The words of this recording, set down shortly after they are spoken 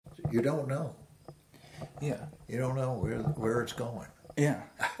you don't know. Yeah. You don't know where it's going. Yeah.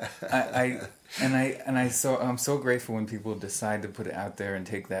 I'm so grateful when people decide to put it out there and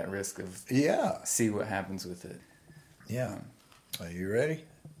take that risk of see what happens with it. Yeah. Are you ready?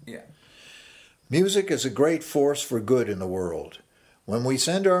 Yeah. Music is a great force for good in the world. When we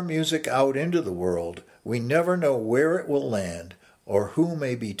send our music out into the world, we never know where it will land or who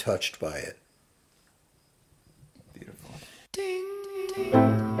may be touched by it. Beautiful. Ding, ding.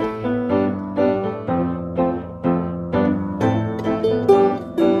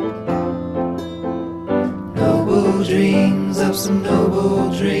 Noble dreams of some noble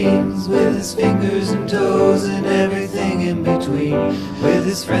dreams, with his fingers and toes and everything in between, with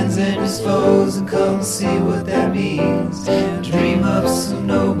his friends and his foes, and come see what that means. Dream up some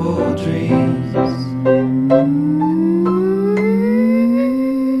noble dreams.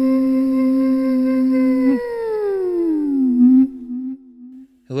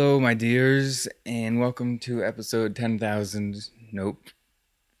 Hello, my dears, and welcome to episode 12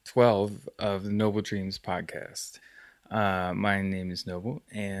 of the Noble Dreams podcast. My name is Noble,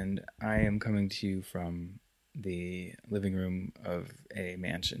 and I am coming to you from the living room of a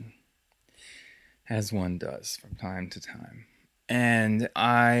mansion, as one does from time to time. And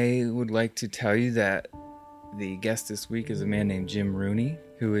I would like to tell you that the guest this week is a man named Jim Rooney,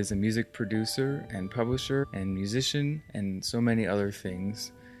 who is a music producer and publisher and musician and so many other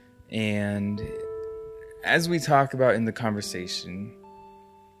things. And as we talk about in the conversation,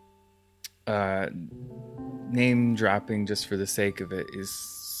 name dropping just for the sake of it is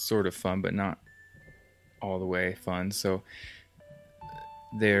sort of fun, but not all the way fun. So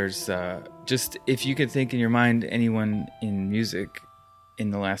there's just, if you could think in your mind anyone in music in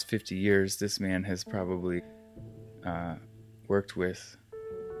the last 50 years, this man has probably worked with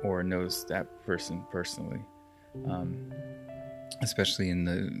or knows that person personally. Especially in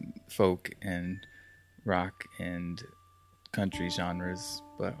the folk and rock and country genres,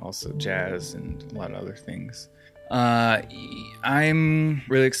 but also jazz and a lot of other things. I'm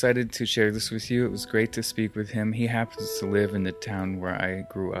really excited to share this with you. It was great to speak with him. He happens to live in the town where I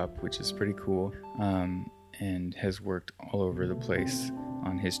grew up, which is pretty cool, and has worked all over the place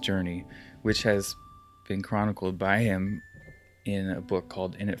on his journey, which has been chronicled by him in a book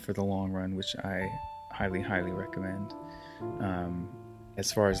called In It for the Long Run, which I highly, highly recommend. As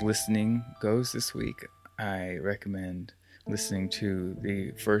far as listening goes this week, I recommend listening to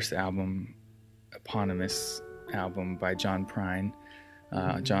the first album, eponymous album by John Prine.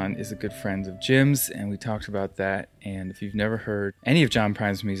 John is a good friend of Jim's, and we talked about that. And if you've never heard any of John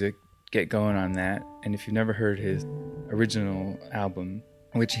Prine's music, get going on that. And if you've never heard his original album,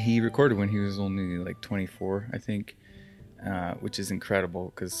 which he recorded when he was only like 24, I think, which is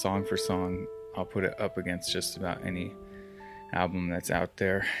incredible because song for song, I'll put it up against just about any album that's out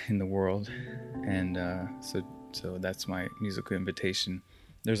there in the world. And so that's my musical invitation.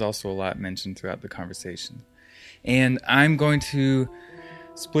 There's also a lot mentioned throughout the conversation. And I'm going to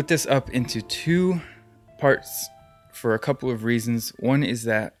split this up into two parts for a couple of reasons. One is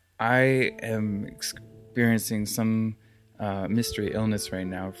that I am experiencing some mystery illness right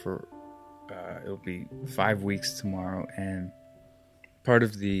now for it'll be 5 weeks tomorrow, and part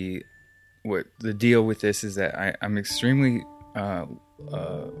of the deal with this is that I'm extremely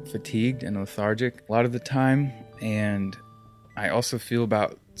fatigued and lethargic a lot of the time, and I also feel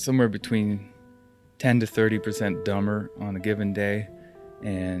about somewhere between 10 to 30% dumber on a given day,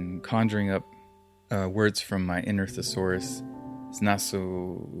 and conjuring up words from my inner thesaurus is not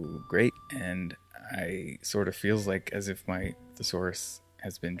so great, and I sort of feels like as if my thesaurus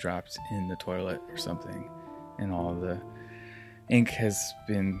has been dropped in the toilet or something, and all the ink has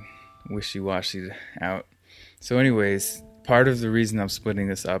been wishy-washied out. So anyways, part of the reason I'm splitting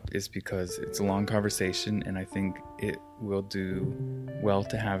this up is because it's a long conversation, and I think it will do well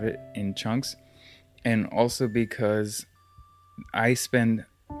to have it in chunks. And also because I spend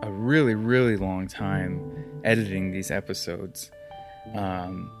a really, really long time editing these episodes.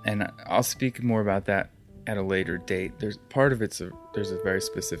 And I'll speak more about that at a later date. There's a very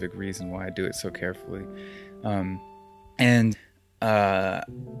specific reason why I do it so carefully.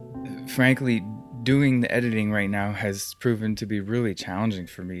 Frankly, doing the editing right now has proven to be really challenging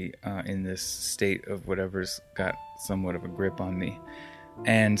for me in this state of whatever's got somewhat of a grip on me.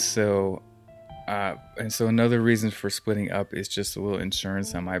 And so another reason for splitting up is just a little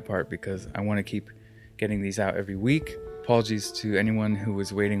insurance on my part, because I want to keep getting these out every week. Apologies to anyone who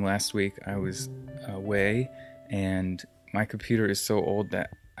was waiting last week. I was away, and my computer is so old that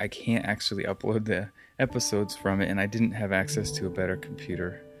I can't actually upload the episodes from it, and I didn't have access to a better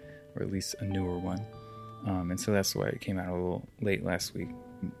computer, or at least a newer one. And so that's why it came out a little late last week.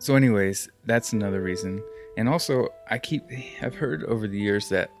 So anyways, that's another reason. And also, I've heard over the years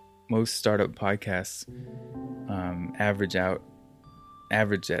that most startup podcasts average at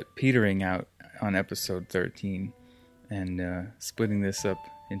petering out on episode 13, and splitting this up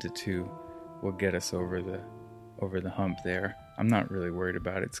into 2 will get us over the hump there. I'm not really worried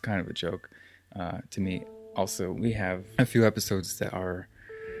about it. It's kind of a joke to me. Also, we have a few episodes that are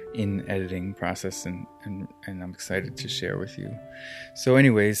in editing process, and I'm excited to share with you. So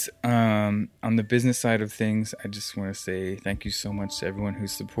anyways, on the business side of things, I just want to say thank you so much to everyone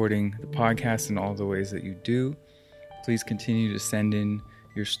who's supporting the podcast in all the ways that you do. Please continue to send in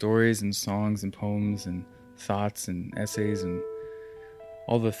your stories and songs and poems and thoughts and essays and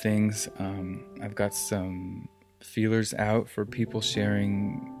all the things. I've got some feelers out for people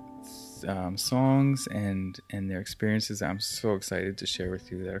sharing songs and their experiences I'm so excited to share with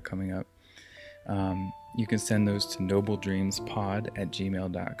you that are coming up. You can send those to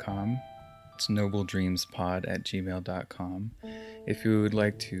nobledreamspod@gmail.com. It's nobledreamspod@gmail.com. If you would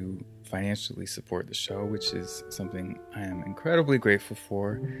like to financially support the show, which is something I am incredibly grateful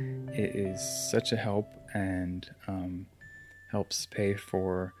for, it is such a help and helps pay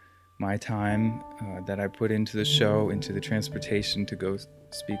for my time that I put into the show, into the transportation to go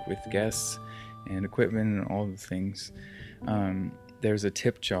speak with guests and equipment and all the things. There's a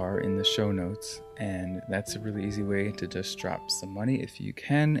tip jar in the show notes, and that's a really easy way to just drop some money if you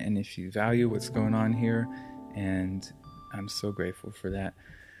can and if you value what's going on here, and I'm so grateful for that.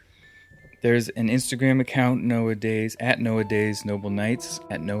 There's an Instagram account, @NoahDays Noble Nights,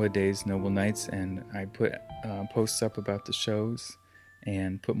 @NoahDays Noble Nights, and I put posts up about the shows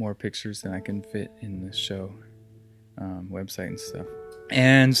and put more pictures than I can fit in the show website and stuff.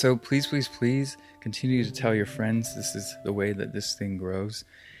 And so please continue to tell your friends. This is the way that this thing grows.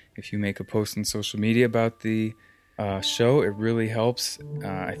 If you make a post on social media about the show, it really helps.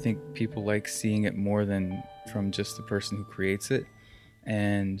 I think people like seeing it more than from just the person who creates it.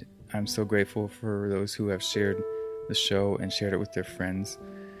 And I'm so grateful for those who have shared the show and shared it with their friends.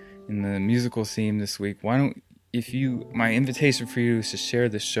 In the musical theme this week, my invitation for you is to share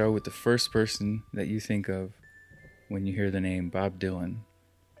the show with the first person that you think of when you hear the name Bob Dylan.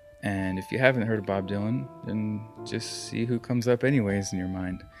 And if you haven't heard of Bob Dylan, then just see who comes up anyways in your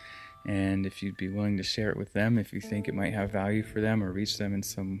mind. And if you'd be willing to share it with them, if you think it might have value for them or reach them in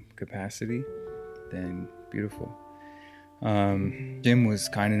some capacity, then beautiful. Jim was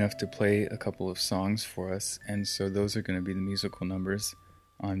kind enough to play a couple of songs for us, and so those are going to be the musical numbers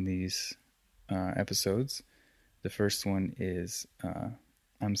on these episodes. The first one is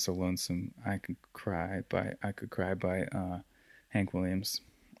I'm So Lonesome, I Could Cry by Hank Williams.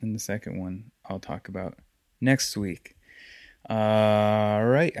 And the second one I'll talk about next week. All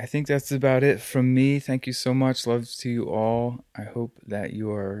right, I think that's about it from me. Thank you so much. Love to you all. I hope that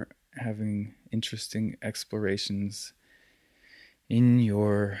you are having interesting explorations in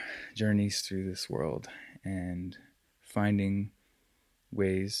your journeys through this world and finding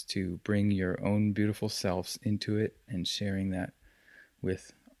ways to bring your own beautiful selves into it and sharing that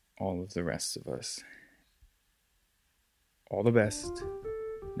with all of the rest of us. All the best.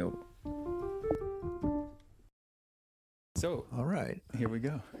 No. So, all right, here we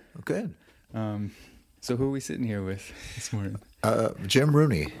go. Good. So who are we sitting here with this morning? Jim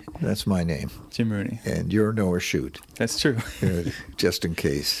Rooney. That's my name. Jim Rooney. And you're Noah Shute. That's true. Just in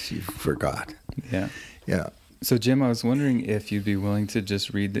case you forgot. Yeah. Yeah. So Jim, I was wondering if you'd be willing to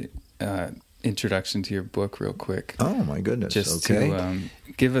just read the introduction to your book real quick. Oh my goodness. Just okay. to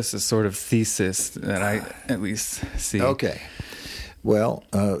give us a sort of thesis that I at least see. Okay. Well,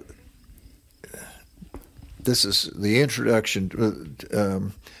 this is the introduction.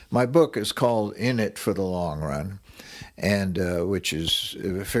 My book is called In It for the Long Run, and which is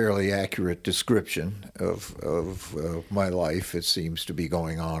a fairly accurate description of my life. It seems to be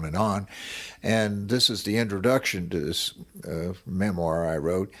going on. And this is the introduction to this memoir I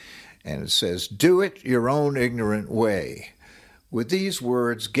wrote, and it says, "Do it your own ignorant way." With these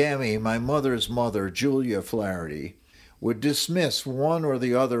words, Gammy, my mother's mother, Julia Flaherty, would dismiss one or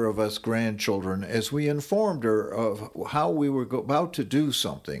the other of us grandchildren as we informed her of how we were about to do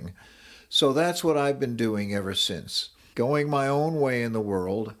something. So that's what I've been doing ever since, going my own way in the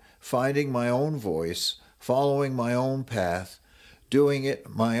world, finding my own voice, following my own path, doing it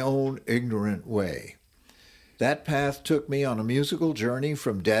my own ignorant way. That path took me on a musical journey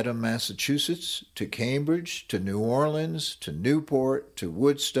from Dedham, Massachusetts, to Cambridge, to New Orleans, to Newport, to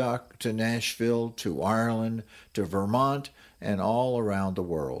Woodstock, to Nashville, to Ireland, to Vermont, and all around the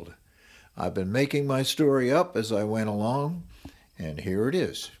world. I've been making my story up as I went along, and here it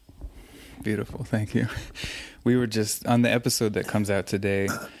is. Beautiful. Thank you. We were just on the episode that comes out today.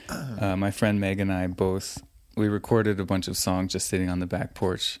 My friend Meg and I we recorded a bunch of songs just sitting on the back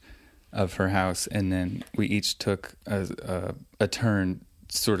porch of her house, and then we each took a turn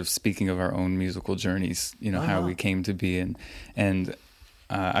sort of speaking of our own musical journeys, how we came to be. And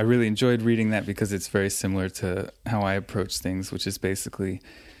I really enjoyed reading that because it's very similar to how I approach things, which is basically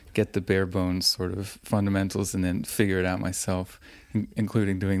get the bare bones sort of fundamentals and then figure it out myself,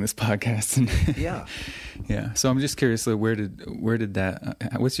 including doing this podcast. Yeah. So I'm just curious, where did that?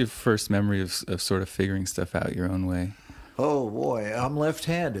 What's your first memory of sort of figuring stuff out your own way? Oh boy, I'm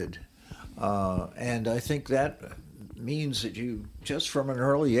left-handed, and I think that means that you just from an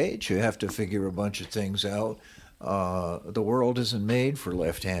early age you have to figure a bunch of things out. The world isn't made for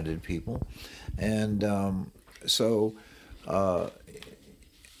left-handed people, and so.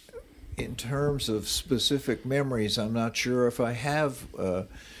 In terms of specific memories, I'm not sure if I have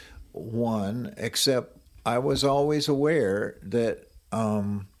one, except I was always aware that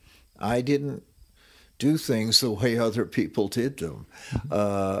I didn't do things the way other people did them.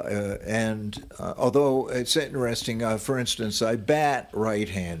 And although it's interesting, for instance, I bat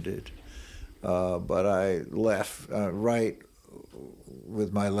right-handed, but I right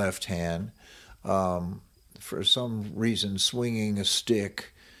with my left hand. For some reason, swinging a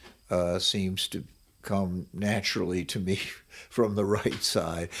stick seems to come naturally to me from the right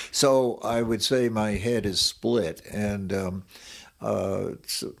side. So I would say my head is split, and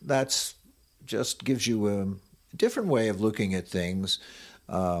so that's just gives you a different way of looking at things.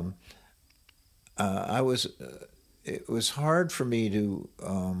 It was hard for me to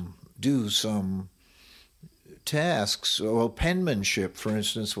do some tasks. Well, penmanship, for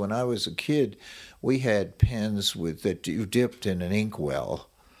instance, when I was a kid, we had pens that you dipped in an inkwell.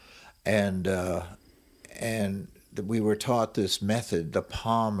 And we were taught this method, the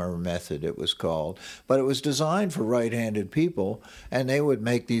Palmer method it was called, but it was designed for right-handed people, and they would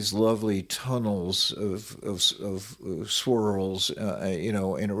make these lovely tunnels of swirls, in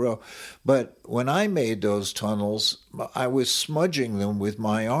a row. But when I made those tunnels, I was smudging them with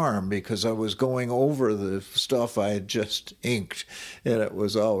my arm because I was going over the stuff I had just inked, and it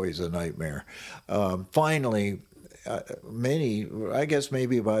was always a nightmare. Finally, I guess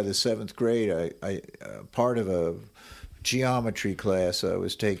maybe by the 7th grade, I part of a geometry class I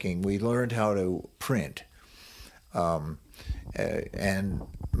was taking, we learned how to print, and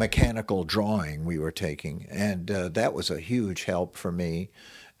mechanical drawing we were taking, and that was a huge help for me.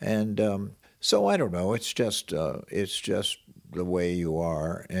 And so I don't know, it's just the way you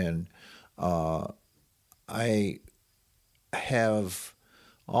are, and I have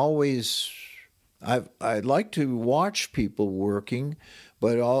always. I'd like to watch people working,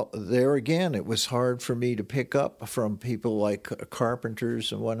 but there again, it was hard for me to pick up from people like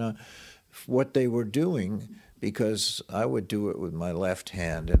carpenters and whatnot what they were doing, because I would do it with my left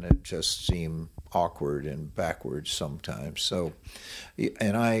hand, and it just seemed awkward and backwards sometimes. So,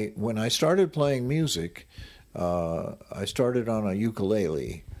 and when I started playing music, I started on a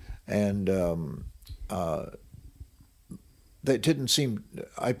ukulele, and that didn't seem.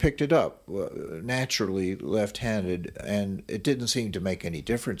 I picked it up naturally, left-handed, and it didn't seem to make any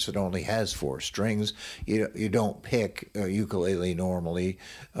difference. It only has 4 strings. You don't pick a ukulele normally.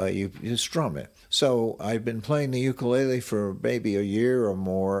 You strum it. So I've been playing the ukulele for maybe a year or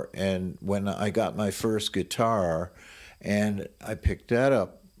more, and when I got my first guitar, and I picked that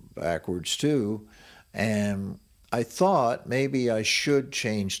up backwards too, and I thought maybe I should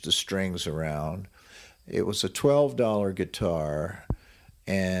change the strings around. It was a $12 guitar,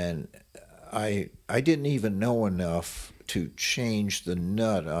 and I didn't even know enough to change the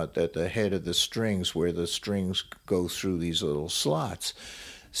nut at the head of the strings where the strings go through these little slots.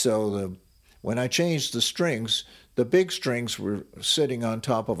 So when I changed the strings, the big strings were sitting on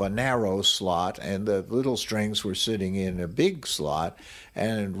top of a narrow slot, and the little strings were sitting in a big slot,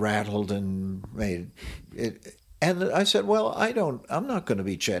 and it rattled and made it. And I said, well, I'm not going to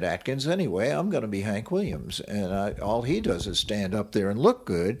be Chet Atkins anyway. I'm going to be Hank Williams. And all he does is stand up there and look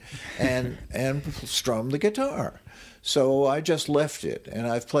good and strum the guitar. So I just left it, and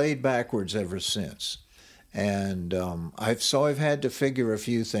I've played backwards ever since. And I've had to figure a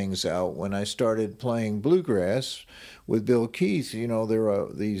few things out. When I started playing bluegrass with Bill Keith, there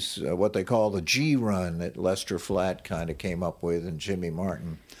are these, what they call the G run that Lester Flatt kind of came up with, and Jimmy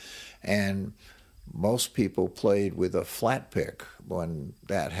Martin. And most people played with a flat pick when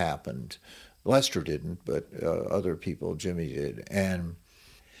that happened. Lester didn't, but other people, Jimmy did. And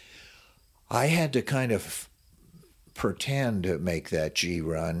I had to kind of pretend to make that G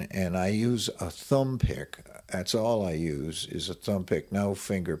run, and I use a thumb pick. That's all I use is a thumb pick, no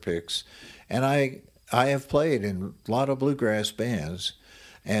finger picks. And I have played in a lot of bluegrass bands,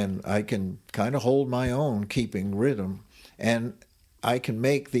 and I can kind of hold my own keeping rhythm, and I can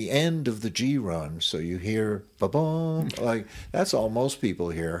make the end of the G run, so you hear ba-boom, like that's all most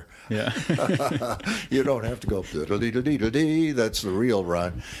people hear. Yeah. You don't have to go da-dee-da-dee-da-dee, that's the real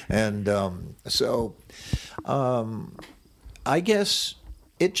run. And I guess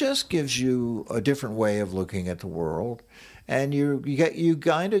it just gives you a different way of looking at the world, and you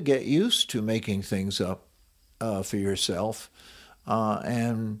kind of get used to making things up for yourself,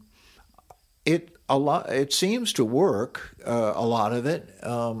 and it seems to work. A lot of it,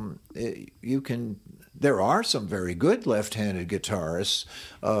 There are some very good left-handed guitarists.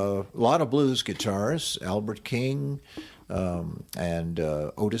 A lot of blues guitarists, Albert King, and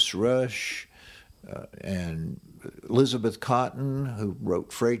Otis Rush, and Elizabeth Cotten, who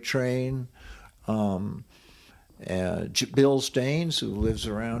wrote Freight Train. Bill Staines, who lives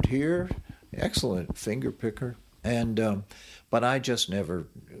around here, excellent finger picker. And but I just never.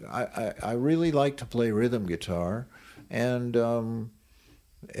 I really like to play rhythm guitar, and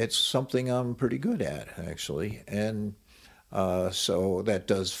it's something I'm pretty good at, actually. And so that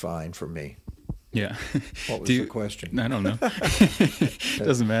does fine for me. Yeah. What was the question? I don't know.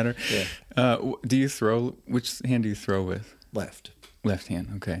 Doesn't matter. Yeah. Do you throw? Which hand do you throw with? Left. Left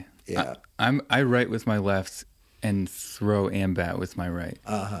hand. Okay. Yeah. I write with my left and throw and bat with my right.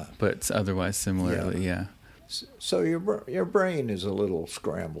 But otherwise similarly, yeah. So your brain is a little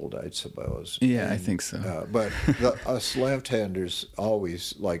scrambled, I suppose. Yeah, I think so. But us left-handers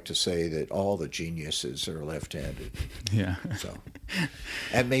always like to say that all the geniuses are left-handed. Yeah. So,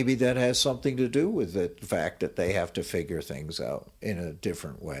 and maybe that has something to do with the fact that they have to figure things out in a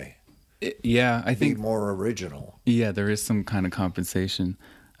different way. Yeah, I think be more original. Yeah, there is some kind of compensation.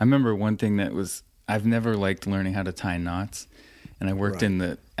 I remember one thing that was I've never liked learning how to tie knots. And I worked in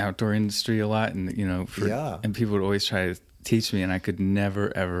the outdoor industry a lot, and and people would always try to teach me, and I could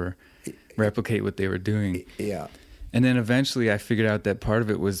never ever replicate what they were doing. Yeah. And then eventually, I figured out that part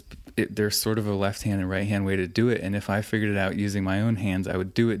of it was there's sort of a left hand and right hand way to do it, and if I figured it out using my own hands, I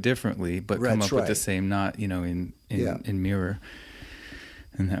would do it differently, but come up with the same knot, in mirror.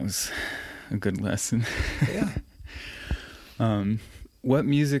 And that was a good lesson. Yeah. What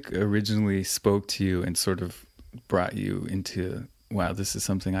music originally spoke to you and sort of brought you into, wow, this is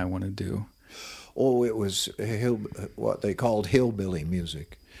something I want to do? Oh, it was what they called hillbilly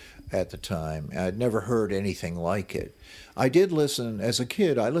music at the time. I'd never heard anything like it. I did listen, as a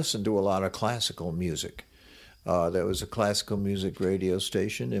kid, I listened to a lot of classical music. There was a classical music radio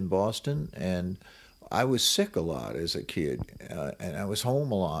station in Boston, and I was sick a lot as a kid, and I was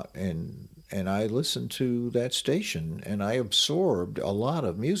home a lot, and I listened to that station, and I absorbed a lot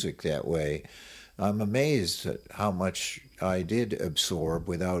of music that way. I'm amazed at how much I did absorb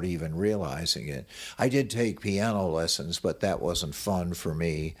without even realizing it. I did take piano lessons, but that wasn't fun for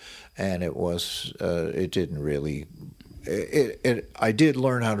me, and it didn't really. I did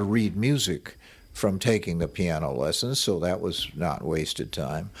learn how to read music from taking the piano lessons, so that was not wasted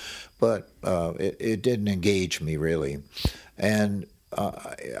time, but it didn't engage me really, and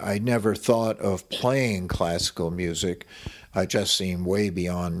I never thought of playing classical music. It just seemed way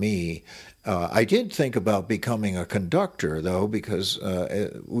beyond me. I did think about becoming a conductor, though, because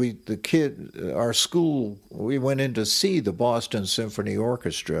our school, we went in to see the Boston Symphony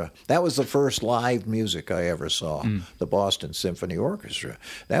Orchestra. That was the first live music I ever saw, the Boston Symphony Orchestra.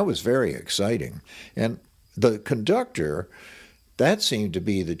 That was very exciting. And the conductor, that seemed to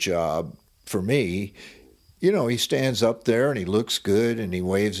be the job for me. He stands up there and he looks good and he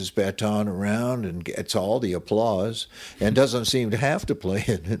waves his baton around and gets all the applause and doesn't seem to have to play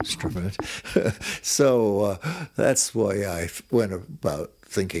an instrument. So that's why I went about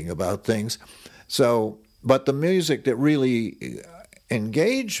thinking about things. So, but the music that really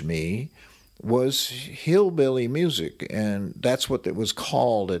engaged me was hillbilly music, and that's what it was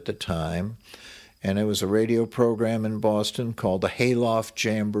called at the time. And it was a radio program in Boston called the Hayloft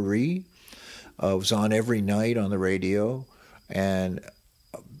Jamboree. It was on every night on the radio, and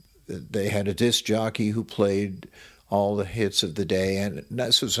they had a disc jockey who played all the hits of the day, and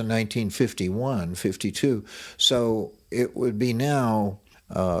this was in 1951, 52. So it would be now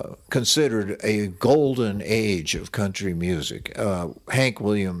considered a golden age of country music. Hank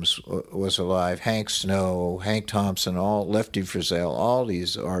Williams was alive, Hank Snow, Hank Thompson, Lefty Frizzell, all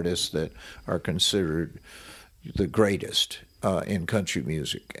these artists that are considered the greatest in country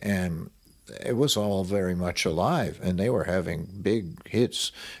music. And it was all very much alive, and they were having big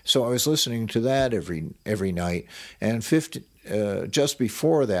hits. So I was listening to that every night. And just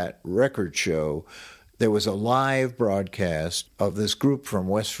before that record show, there was a live broadcast of this group from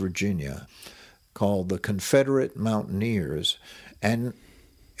West Virginia called the Confederate Mountaineers. And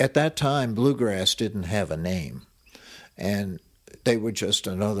at that time, bluegrass didn't have a name. And they were just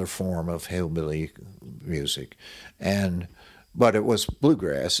another form of hillbilly music. But it was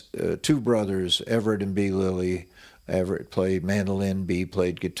bluegrass. Two brothers, Everett and Bee Lilly. Everett played mandolin, Bee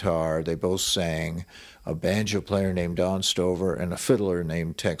played guitar. They both sang. A banjo player named Don Stover and a fiddler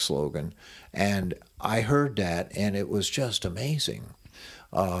named Tex Logan. And I heard that, and it was just amazing.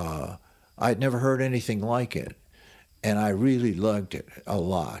 I'd never heard anything like it, and I really loved it a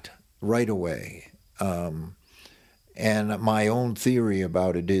lot right away. And my own theory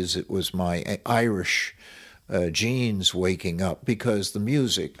about it is it was my Irish genes waking up, because the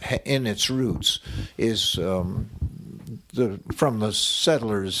music in its roots is from the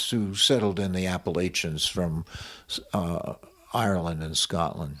settlers who settled in the Appalachians from Ireland and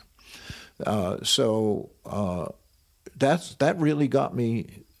Scotland. So that really got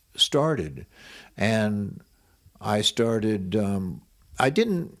me started, and I started. I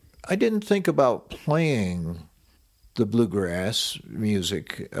didn't think about playing the bluegrass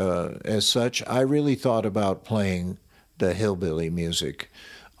music as such. I really thought about playing the hillbilly music,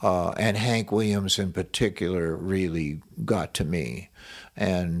 and Hank Williams in particular really got to me.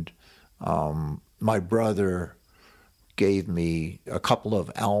 And my brother gave me a couple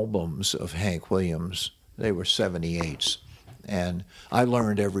of albums of Hank Williams. They were 78s, and I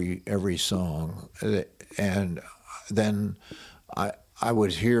learned every song. And then I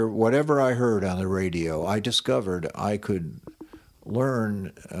would hear whatever I heard on the radio. I discovered I could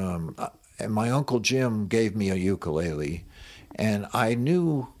learn, and my Uncle Jim gave me a ukulele, and I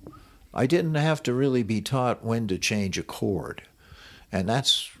knew I didn't have to really be taught when to change a chord. And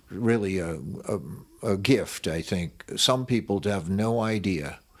that's really a gift, I think. Some people have no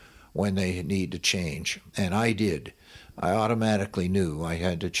idea when they need to change, and I did. I automatically knew I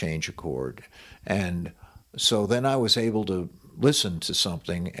had to change a chord. And so then I was able to listen to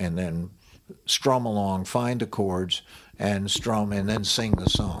something and then strum along, find the chords, and strum, and then sing the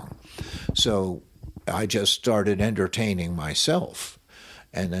song. So I just started entertaining myself.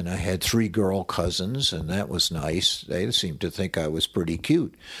 And then I had 3 girl cousins, and that was nice. They seemed to think I was pretty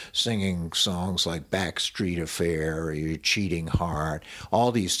cute, singing songs like Backstreet Affair or Your Cheating Heart,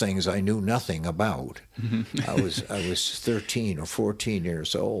 all these things I knew nothing about. I was 13 or 14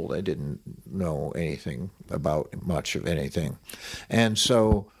 years old. I didn't know anything about much of anything. And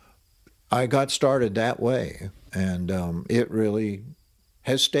so I got started that way, and it really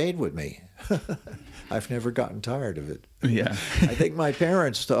has stayed with me. I've never gotten tired of it. Yeah. I think my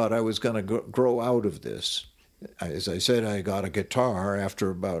parents thought I was going to grow out of this. As I said, I got a guitar after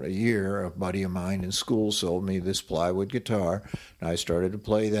about a year. A buddy of mine in school sold me this plywood guitar, and I started to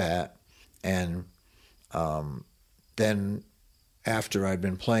play that. And then after I'd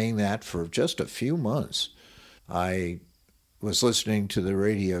been playing that for just a few months, I was listening to the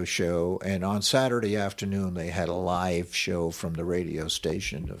radio show, and on Saturday afternoon they had a live show from the radio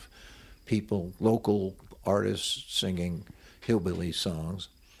station of people, local artists singing hillbilly songs.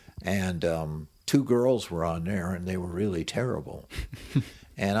 And 2 girls were on there, and they were really terrible.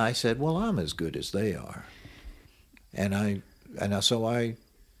 And I said, well, I'm as good as they are. So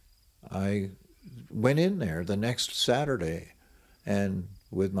I went in there the next Saturday, and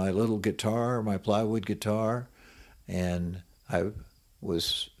with my little guitar, my plywood guitar, and I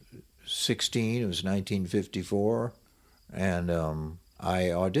was 16, it was 1954, and I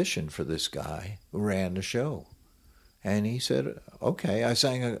auditioned for this guy who ran the show. And he said, okay. I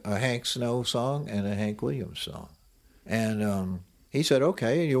sang a Hank Snow song and a Hank Williams song. And he said,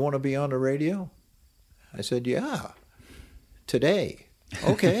 okay, you want to be on the radio? I said, yeah, today.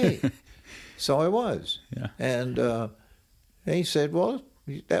 Okay. So I was. Yeah. And he said, well,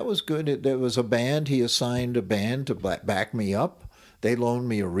 that was good. There was a band. He assigned a band to back me up. They loaned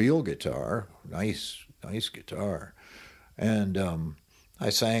me a real guitar, nice guitar. And I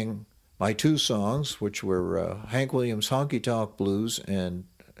sang my 2 songs, which were Hank Williams' Honky Tonk Blues and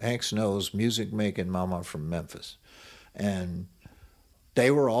Hank Snow's Music Making Mama from Memphis. And they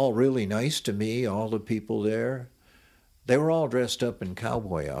were all really nice to me, all the people there. They were all dressed up in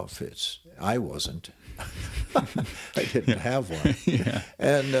cowboy outfits. I wasn't. I didn't have one. Yeah.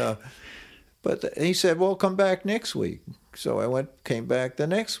 And but he said, well, come back next week. So I came back the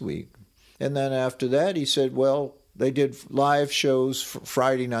next week. And then after that, he said, well, they did live shows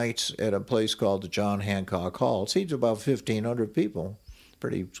Friday nights at a place called the John Hancock Hall. It seats about 1,500 people.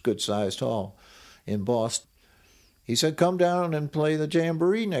 pretty good-sized hall in Boston. He said, come down and play the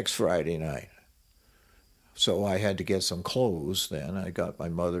Jamboree next Friday night. So I had to get some clothes then. I got my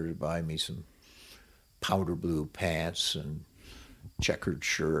mother to buy me some powder blue pants and checkered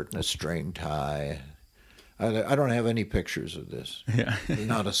shirt and a string tie. I don't have any pictures of this. Yeah.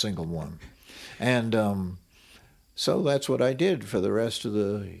 Not a single one. And so that's what I did for the rest of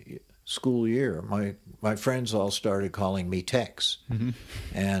the school year. My friends all started calling me Tex. Mm-hmm.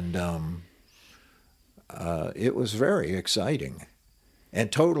 And it was very exciting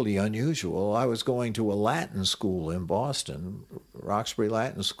and totally unusual. I was going to a Latin school in Boston, Roxbury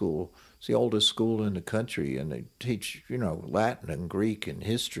Latin School. It's the oldest school in the country, and they teach, Latin and Greek and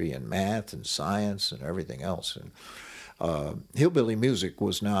history and math and science and everything else. And hillbilly music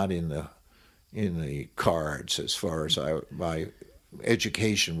was not in the cards as far as my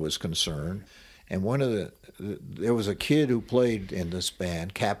education was concerned. And there was a kid who played in this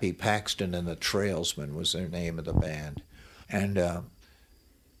band, Cappy Paxton and the Trailsmen was their name of the band. And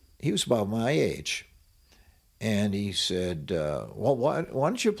he was about my age. And he said, well, why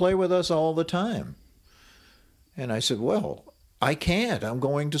don't you play with us all the time? And I said, well, I can't. I'm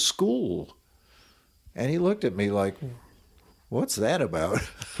going to school. And he looked at me like, what's that about?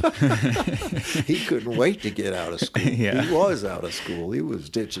 He couldn't wait to get out of school. Yeah. He was out of school. He was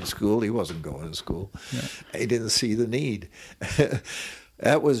ditching school. He wasn't going to school. Yeah. He didn't see the need.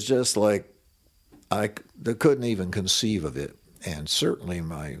 That was just like, I couldn't even conceive of it. And certainly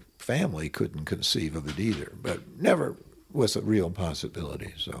my family couldn't conceive of it either, but never was a real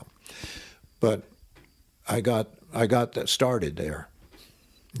possibility. So, but I got that started there.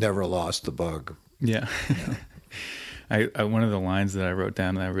 Never lost the bug. Yeah. I one of the lines that I wrote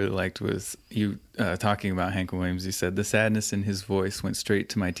down that I really liked was you talking about Hank Williams. You said, the sadness in his voice went straight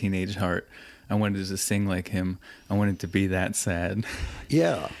to my teenage heart. I wanted to sing like him. I wanted to be that sad.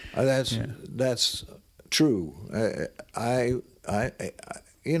 Yeah, that's true.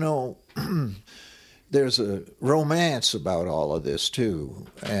 There's a romance about all of this too,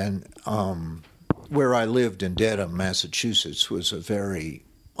 and where I lived in Dedham, Massachusetts, was a very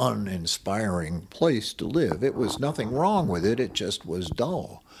uninspiring place to live. It was nothing wrong with it. It just was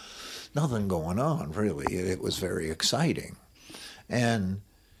dull. Nothing going on, really. It was very exciting. And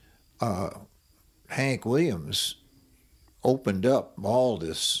Hank Williams opened up all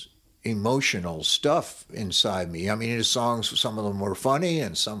this emotional stuff inside me. I mean, his songs, some of them were funny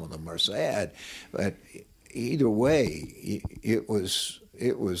and some of them were sad, but either way, it was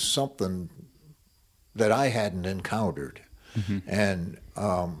something that I hadn't encountered. Mm-hmm. And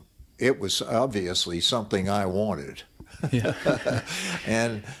it was obviously something I wanted. Yeah.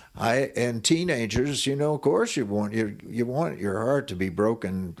 and teenagers, of course you want your heart to be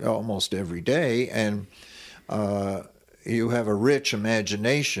broken almost every day, and you have a rich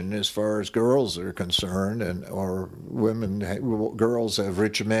imagination as far as girls are concerned, or girls have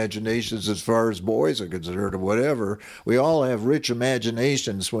rich imaginations as far as boys are concerned, or whatever. We all have rich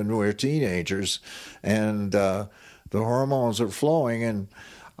imaginations when we're teenagers, and the hormones are flowing, and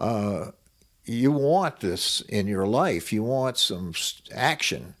you want this in your life. You want some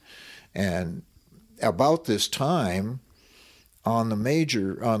action. And about this time, on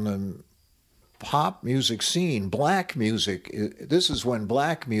the pop music scene, black music, this is when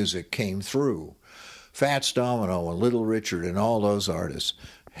black music came through. Fats Domino and Little Richard and all those artists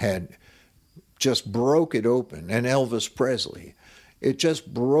had just broke it open, and Elvis Presley. It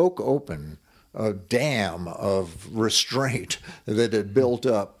just broke open a dam of restraint that had built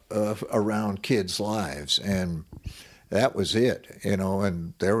up around kids' lives, and that was it,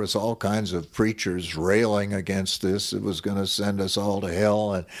 and there was all kinds of preachers railing against this. It was going to send us all to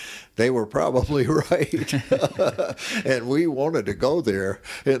hell, and they were probably right. And we wanted to go there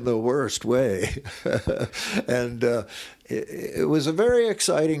in the worst way. And it was a very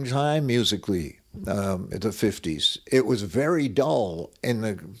exciting time musically, the 50s. It was very dull in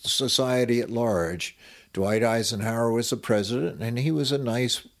the society at large. Dwight Eisenhower was the president, and he was a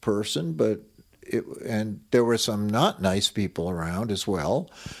nice person, and there were some not nice people around as well,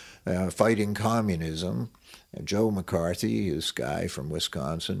 fighting communism. Joe McCarthy, this guy from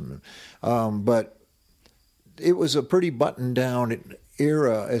Wisconsin. But it was a pretty buttoned-down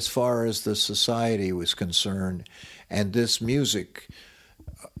era as far as the society was concerned, and this music.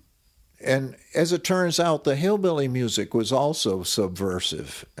 And as it turns out, the hillbilly music was also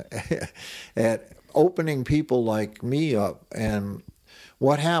subversive at opening people like me up. And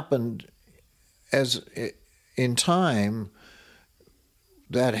what happened as in time,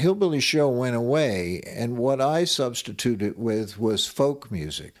 that hillbilly show went away, and what I substituted with was folk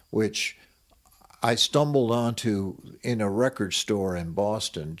music, which I stumbled onto in a record store in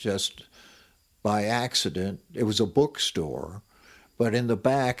Boston just by accident. It was a bookstore, but in the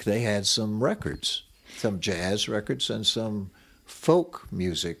back they had some records, some jazz records and some folk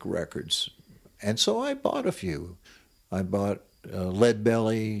music records. And so I bought a few. I bought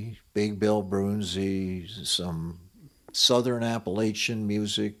Leadbelly, Big Bill Broonzy, some Southern Appalachian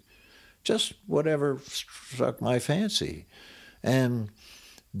music, just whatever struck my fancy. And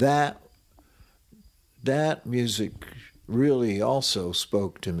that music really also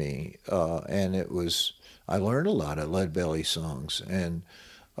spoke to me. And I learned a lot of Leadbelly songs and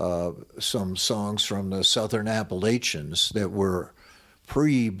some songs from the Southern Appalachians that were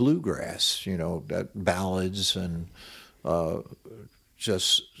pre-bluegrass, that ballads and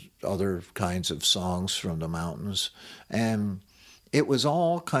just other kinds of songs from the mountains. And it was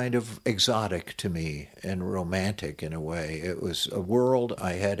all kind of exotic to me and romantic in a way. It was a world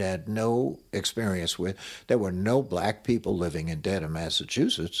I had no experience with. There were no black people living in Dedham,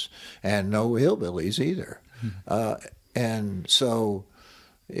 Massachusetts, and no hillbillies either. And so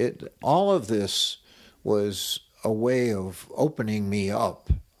all of this was a way of opening me up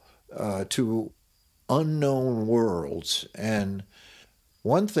to unknown worlds. And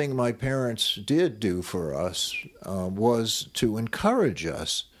one thing my parents did do for us was to encourage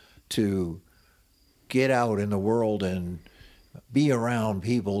us to get out in the world and be around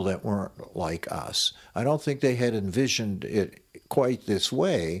people that weren't like us. I don't think they had envisioned it quite this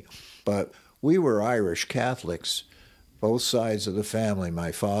way, but we were Irish Catholics, both sides of the family,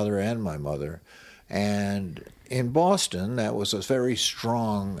 my father and my mother. And in Boston, that was a very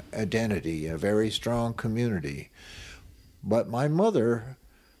strong identity, a very strong community. But my mother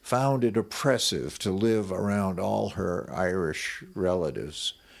found it oppressive to live around all her Irish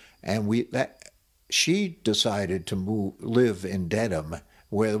relatives. And she decided to live in Dedham,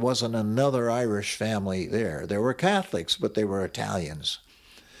 where there wasn't another Irish family there. There were Catholics, but they were Italians.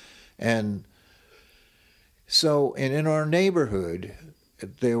 And so, in our neighborhood,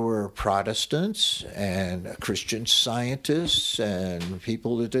 there were Protestants and Christian Scientists and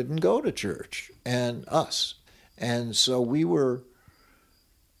people that didn't go to church, and us. And so we were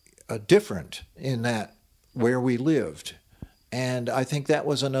different in that where we lived. And I think that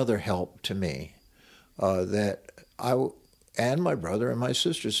was another help to me, that I and my brother and my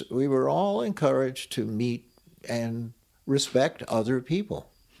sisters, we were all encouraged to meet and respect other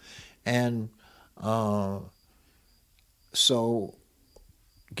people. And so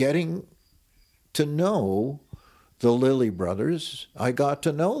getting to know the Lilly brothers, I got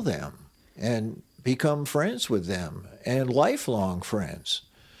to know them and become friends with them and lifelong friends.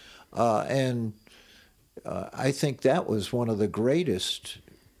 And I think that was one of the greatest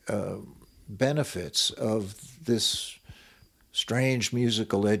benefits of this strange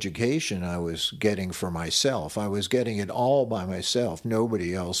musical education I was getting for myself. I was getting it all by myself.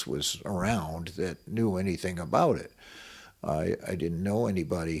 Nobody else was around that knew anything about it. I didn't know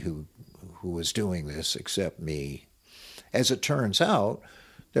anybody who was doing this except me. As it turns out,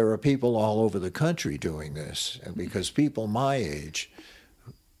 there are people all over the country doing this, because people my age,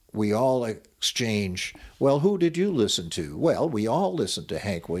 we all exchange, well, who did you listen to? Well, we all listened to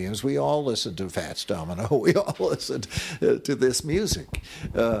Hank Williams. We all listened to Fats Domino. We all listened to this music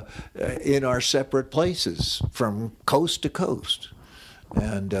in our separate places from coast to coast.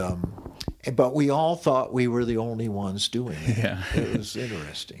 And but we all thought we were the only ones doing it. Yeah. It was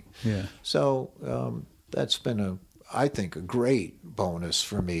interesting. Yeah. So that's been, I think, a great bonus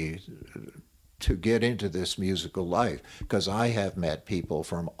for me to get into this musical life, because I have met people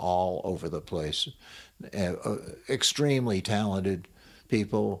from all over the place, extremely talented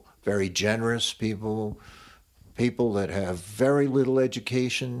people, very generous people, people that have very little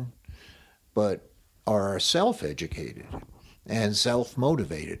education but are self-educated and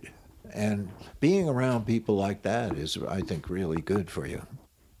self-motivated. And being around people like that is, I think, really good for you.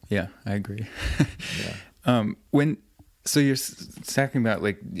 Yeah, I agree. Yeah. So you're talking about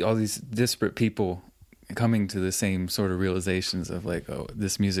like all these disparate people coming to the same sort of realizations of like, oh,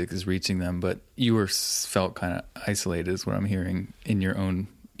 this music is reaching them, but you felt kind of isolated is what I'm hearing in your own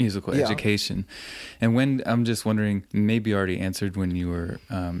musical education. And when, I'm just wondering, maybe you already answered when you were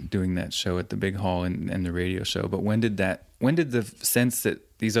doing that show at the Big Hall and the radio show, but when did the sense that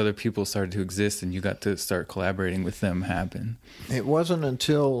these other people started to exist and you got to start collaborating with them happen? It wasn't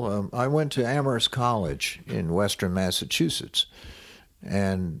until I went to Amherst College in Western Massachusetts,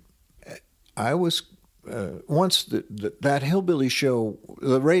 and I was once that Hillbilly show,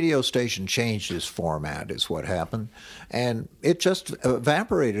 the radio station changed its format is what happened, and it just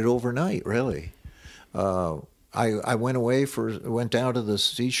evaporated overnight, really. I went down to the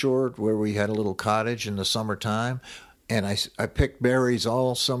seashore where we had a little cottage in the summertime, and I picked berries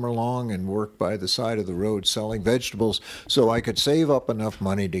all summer long and worked by the side of the road selling vegetables so I could save up enough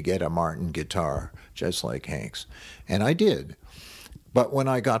money to get a Martin guitar, just like Hank's. And I did. But when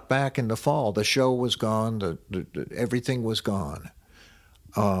I got back in the fall, the show was gone, everything was gone.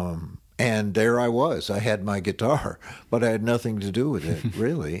 And there I was. I had my guitar, but I had nothing to do with it,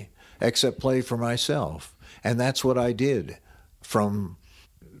 really, except play for myself. And that's what I did from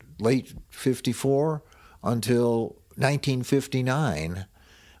late 54 until 1959,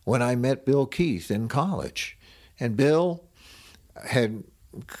 when I met Bill Keith in college. And Bill had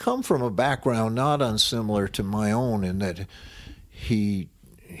come from a background not unsimilar to my own in that he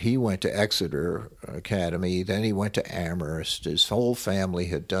went to Exeter Academy, then he went to Amherst. His whole family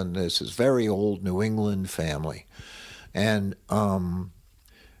had done this, his very old New England family. And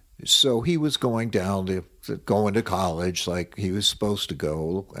so he was going to college like he was supposed to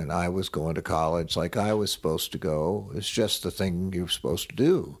go, and I was going to college like I was supposed to go. It's just the thing you're supposed to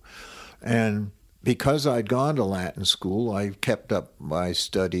do. And because I'd gone to Latin school, I kept up my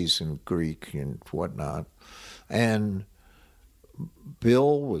studies in Greek and whatnot. And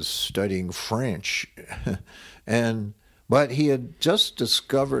Bill was studying French, but he had just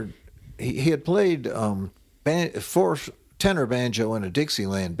discovered he had played tenor banjo in a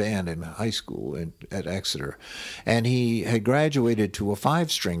Dixieland band in high school at Exeter, and he had graduated to a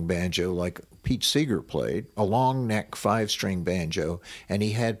 5-string banjo like Pete Seeger played, a long neck 5-string banjo, and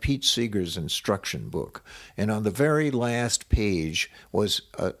he had Pete Seeger's instruction book, and on the very last page was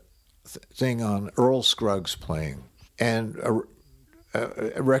a thing on Earl Scruggs playing, and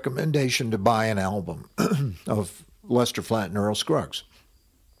a recommendation to buy an album of Lester Flatt and Earl Scruggs,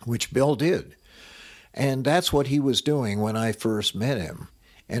 which Bill did. And that's what he was doing when I first met him.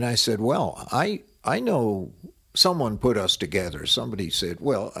 And I said, well, I know someone put us together. Somebody said,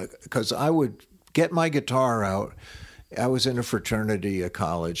 well, because I would get my guitar out. I was in a fraternity at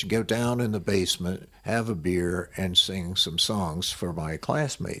college, go down in the basement, have a beer, and sing some songs for my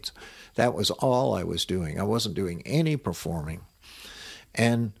classmates. That was all I was doing. I wasn't doing any performing.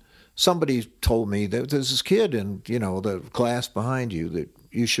 And somebody told me that there's this kid in, the class behind you that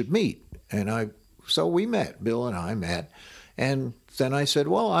you should meet. And so we met, Bill and I met. And then I said,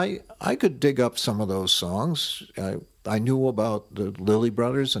 well, I could dig up some of those songs. I knew about the Lilly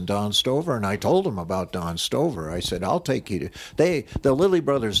Brothers and Don Stover, and I told him about Don Stover. I said, I'll take you to... The Lilly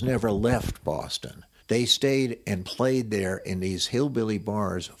Brothers never left Boston. They stayed and played there in these hillbilly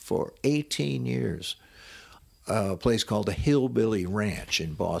bars for 18 years. A place called the Hillbilly Ranch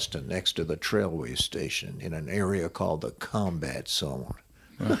in Boston, next to the Trailway Station, in an area called the Combat Zone.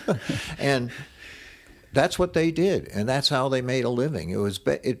 And that's what they did, and that's how they made a living.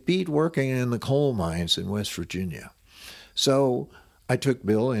 It beat working in the coal mines in West Virginia. So I took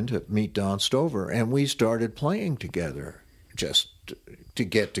Bill in to meet Don Stover, and we started playing together just to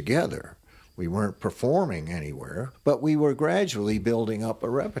get together. We weren't performing anywhere, but we were gradually building up a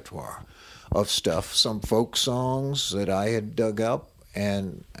repertoire of stuff, some folk songs that I had dug up,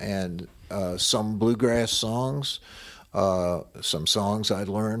 and some bluegrass songs, some songs I'd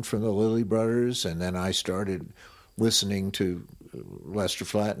learned from the Lilly Brothers, and then I started listening to Lester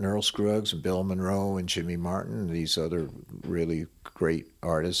Flatt and Earl Scruggs and Bill Monroe and Jimmy Martin and these other really great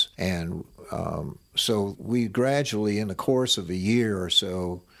artists. And so we gradually, in the course of a year or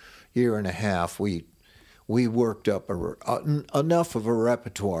so, year and a half, we worked up enough of a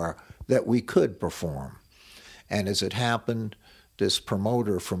repertoire that we could perform. And as it happened, this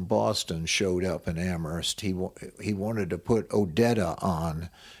promoter from Boston showed up in Amherst. He wanted to put Odetta on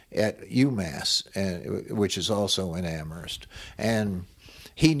at UMass, which is also in Amherst. And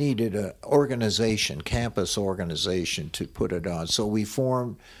he needed an organization, campus organization, to put it on. So we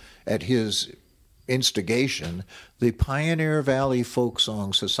formed, at his instigation, the Pioneer Valley Folk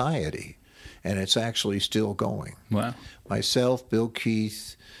Song Society. And it's actually still going. Wow. Myself, Bill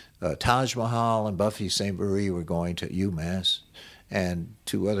Keith, Taj Mahal and Buffy St. Marie were going to UMass, and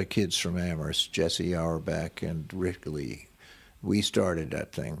two other kids from Amherst, Jesse Auerbach and Rick Lee. We started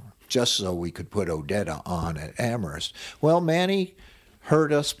that thing just so we could put Odetta on at Amherst. Well, Manny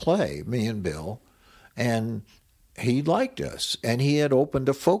heard us play, me and Bill, and he liked us, and he had opened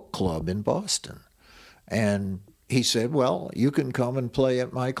a folk club in Boston. And he said, well, you can come and play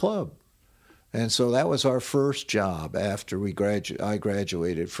at my club. And so that was our first job after I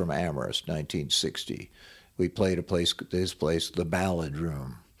graduated from Amherst, 1960. We played this place, the Ballad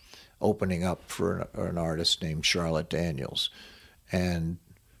Room, opening up for an artist named Charlotte Daniels. And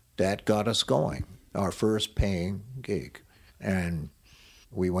that got us going, our first paying gig. And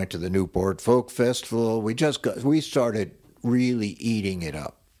We went to the Newport Folk Festival. We started really eating it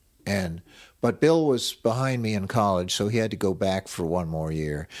up. But Bill was behind me in college, so he had to go back for one more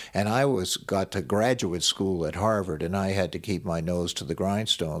year. And I got to graduate school at Harvard, and I had to keep my nose to the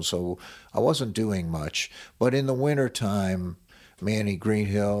grindstone, so I wasn't doing much. But in the wintertime, Manny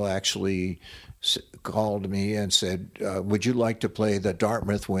Greenhill actually called me and said, would you like to play the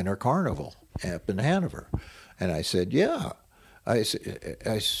Dartmouth Winter Carnival up in Hanover? And I said, yeah.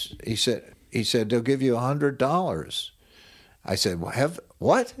 He said, they'll give you $100. I said,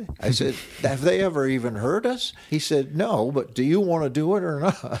 what? I said, have they ever even heard us? He said, no, but do you want to do it or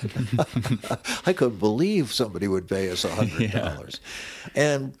not? I couldn't believe somebody would pay us $100. Yeah.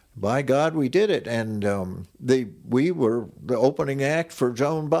 And by God, we did it. And we were the opening act for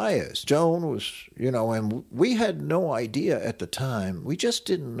Joan Baez. Joan was, and we had no idea at the time. We just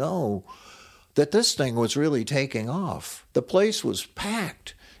didn't know that this thing was really taking off. The place was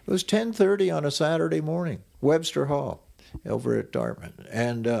packed. It was 10:30 on a Saturday morning, Webster Hall, over at Dartmouth,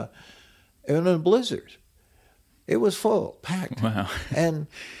 and in a blizzard. It was full, packed. Wow. And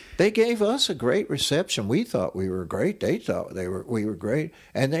they gave us a great reception. We thought we were great. They thought we were great.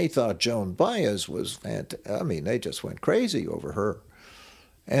 And they thought Joan Baez was fantastic. I mean, they just went crazy over her.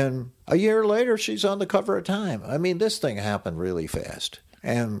 And a year later, she's on the cover of Time. I mean, this thing happened really fast.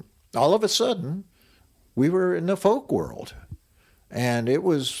 And all of a sudden, we were in the folk world. And it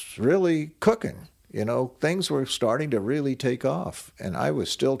was really cooking. Things were starting to really take off. And I was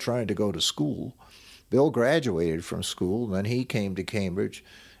still trying to go to school. Bill graduated from school, and then he came to Cambridge,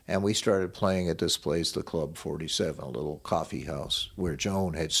 and we started playing at this place, the Club 47, a little coffee house where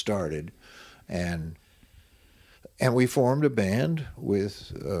Joan had started. And we formed a band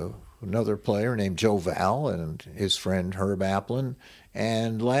with another player named Joe Val and his friend Herb Applin.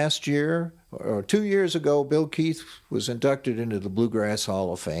 And last year, or 2 years ago, Bill Keith was inducted into the Bluegrass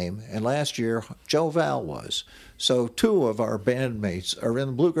Hall of Fame, and last year, Joe Val was. So 2 of our bandmates are in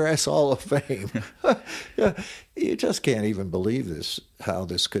the Bluegrass Hall of Fame. You just can't even believe this, how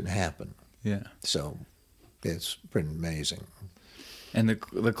this could happen. Yeah. So it's been amazing. And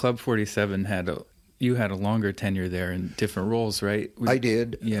the Club 47 you had a longer tenure there in different roles, right? I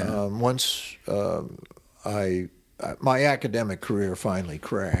did. Yeah. Once my academic career finally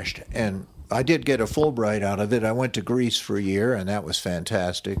crashed, and I did get a Fulbright out of it. I went to Greece for a year, and that was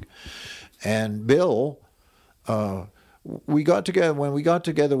fantastic. And Bill, when we got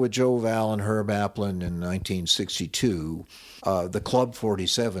together with Joe Val and Herb Applin in 1962, the Club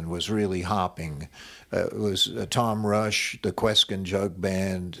 47 was really hopping. It was Tom Rush, the Queskin Jug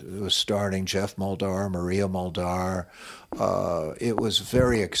Band was starting, Jeff Muldar, Maria Muldar. It was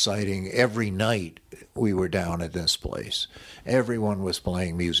very exciting. Every night we were down at this place. Everyone was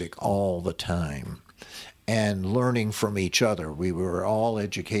playing music all the time and learning from each other. We were all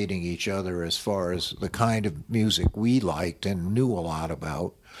educating each other as far as the kind of music we liked and knew a lot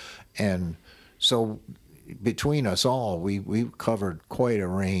about. And so between us all, we covered quite a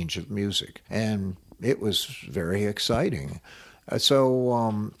range of music. And it was very exciting.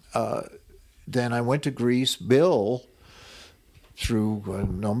 So then I went to Greece. Bill, through a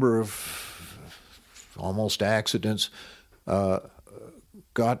number of almost accidents,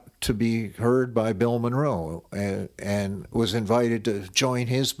 got to be heard by Bill Monroe and was invited to join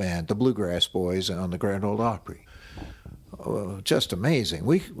his band, the Bluegrass Boys, on the Grand Ole Opry. Just amazing.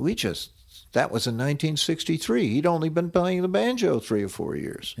 That was in 1963. He'd only been playing the banjo 3 or 4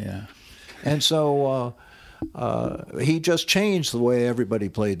 years. Yeah. And so he just changed the way everybody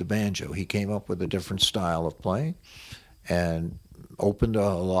played the banjo. He came up with a different style of playing and opened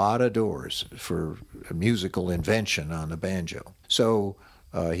a lot of doors for musical invention on the banjo. So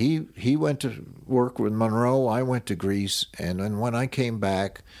he went to work with Monroe. I went to Greece. And then when I came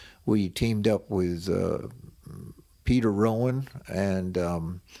back, we teamed up with Peter Rowan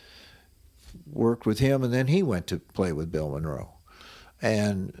and worked with him. And then he went to play with Bill Monroe.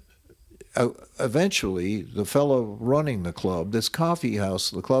 And eventually, the fellow running the club, this coffee house,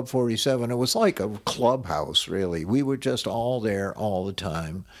 the Club 47, it was like a clubhouse, really. We were just all there all the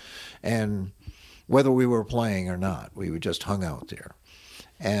time. And whether we were playing or not, we just hung out there.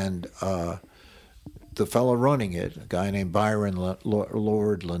 And the fellow running it, a guy named Byron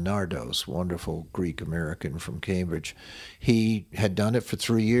Lord Leonardos, wonderful Greek-American from Cambridge, he had done it for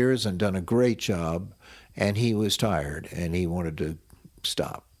 3 years and done a great job, and he was tired, and he wanted to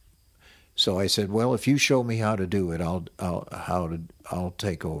stop. So I said, well, if you show me how to do it, I'll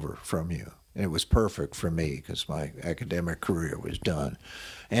take over from you. And it was perfect for me because my academic career was done.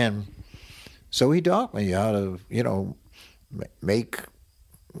 And so he taught me how to, make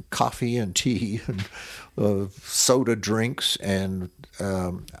coffee and tea and soda drinks and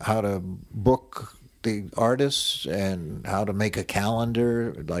how to book the artists and how to make a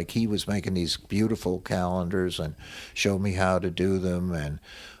calendar. Like he was making these beautiful calendars and showed me how to do them, and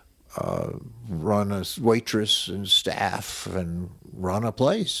run a waitress and staff and run a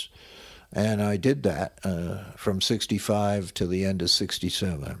place. And I did that from 65 to the end of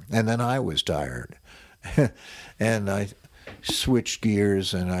 67. And then I was tired. And I switched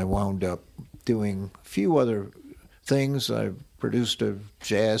gears, and I wound up doing a few other things. I produced a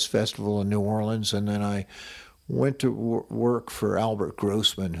jazz festival in New Orleans, and then I went to work for Albert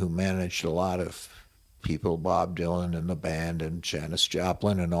Grossman, who managed a lot of people, Bob Dylan and the band and Janis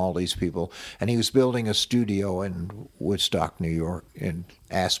Joplin and all these people. And he was building a studio in Woodstock, New York, and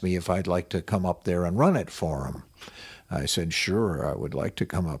asked me if I'd like to come up there and run it for him. I said, sure, I would like to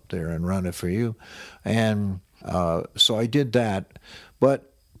come up there and run it for you. And so I did that.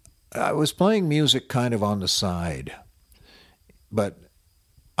 But I was playing music kind of on the side. But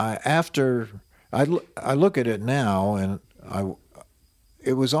I look at it now, and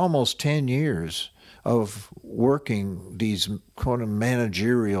it was almost 10 years of working these kind of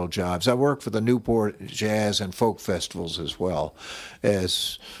managerial jobs. I worked for the Newport Jazz and Folk Festivals as well,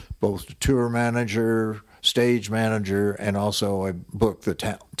 as both tour manager, stage manager, and also I booked the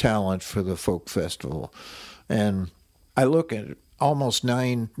talent for the Folk Festival. And I look at it, almost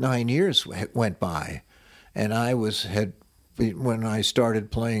nine years went by, and when I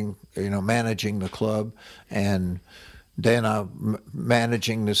started playing, managing the club, and then I'm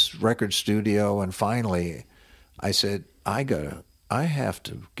managing this record studio, and finally I said, I have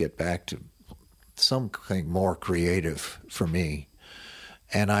to get back to something more creative for me.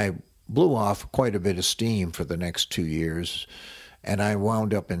 And I blew off quite a bit of steam for the next 2 years, and I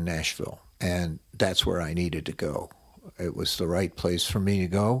wound up in Nashville, and that's where I needed to go. It was the right place for me to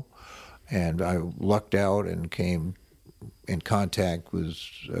go, and I lucked out and came in contact with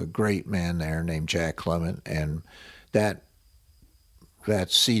a great man there named Jack Clement, and that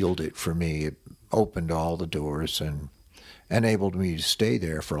sealed it for me. It opened all the doors and enabled me to stay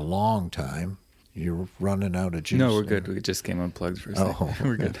there for a long time. You're running out of juice. No, we're good. We just came unplugged for a second. Oh.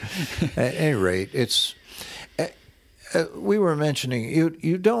 We're good. At any rate, it's we were mentioning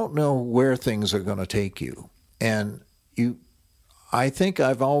you don't know where things are going to take you, and I think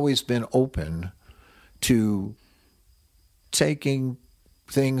I've always been open to taking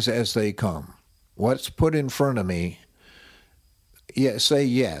things as they come. What's put in front of me, say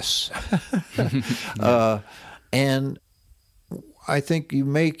yes. And I think you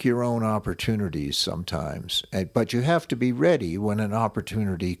make your own opportunities sometimes, but you have to be ready when an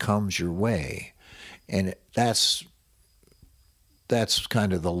opportunity comes your way. And that's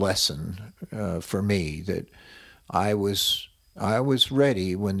kind of the lesson for me, that I was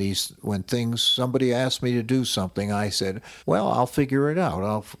ready when somebody asked me to do something. I said, well, I'll figure it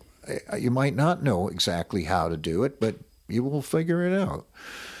out. You might not know exactly how to do it, but you will figure it out.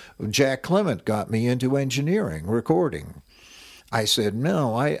 Jack Clement got me into engineering, recording. I said,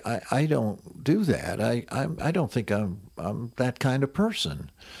 no, I don't do that. I don't think I'm that kind of person.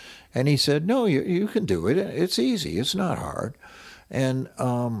 And he said, no, you can do it. It's easy. It's not hard. And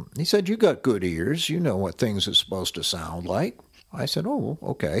he said, you got good ears. You know what things are supposed to sound like. I said, oh,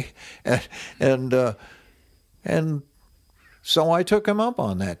 okay. And so I took him up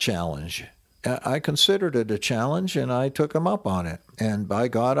on that challenge. I considered it a challenge, and I took him up on it. And by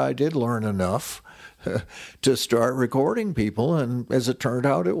God, I did learn enough to start recording people. And as it turned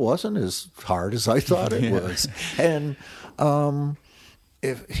out, it wasn't as hard as I thought it was. And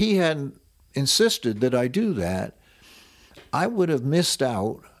if he hadn't insisted that I do that, I would have missed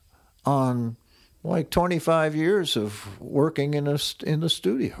out on like 25 years of working in the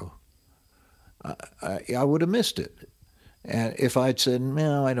studio. I would have missed it. And if I'd said,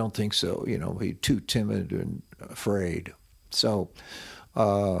 no, I don't think so, be too timid and afraid. So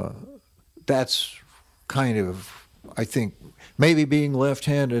that's kind of, I think, maybe being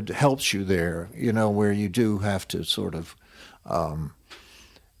left-handed helps you there, where you do have to sort of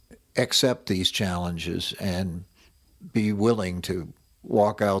accept these challenges and be willing to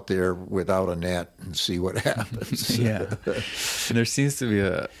walk out there without a net and see what happens. Yeah. And there seems to be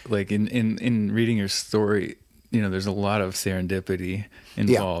in reading your story, there's a lot of serendipity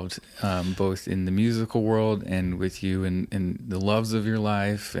involved, both in the musical world and with you and the loves of your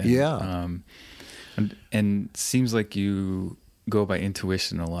life. And, and seems like you go by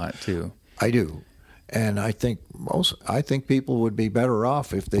intuition a lot too. I do. And I think people would be better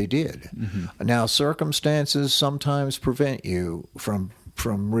off if they did. Mm-hmm. Now, circumstances sometimes prevent you from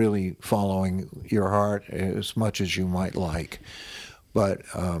really following your heart as much as you might like. but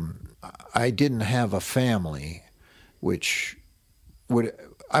I didn't have a family, which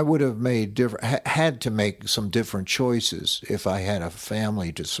I would have made had to make some different choices if I had a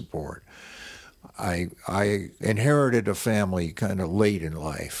family to support. I inherited a family kind of late in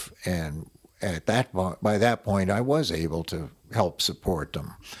life, and by that point I was able to help support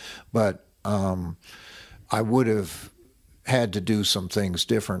them, but I would have had to do some things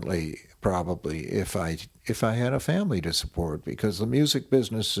differently probably if I had a family to support, because the music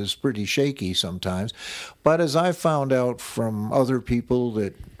business is pretty shaky sometimes. But as I found out from other people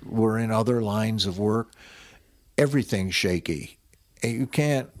that were in other lines of work, everything's shaky. You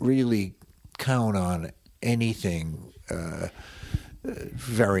can't really count on anything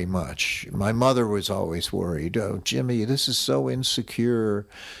very much. My mother was always worried, "Oh, Jimmy, this is so insecure."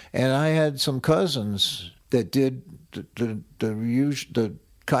 And I had some cousins that did the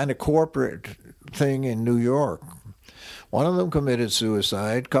kind of corporate thing in New York. One of them committed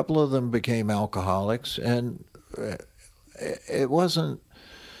suicide. A couple of them became alcoholics, and and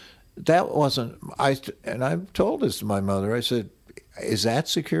I've told this to my mother. I said, "Is that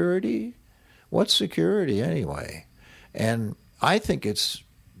security? What's security anyway?" And I think it's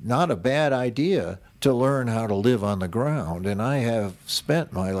not a bad idea to learn how to live on the ground, and I have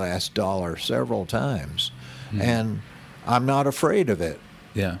spent my last dollar several times, and I'm not afraid of it.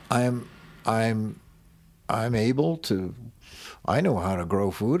 Yeah. I'm able to. I know how to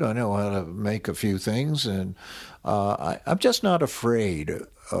grow food. I know how to make a few things, and I'm just not afraid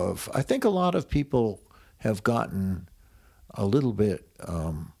of. I think a lot of people have gotten a little bit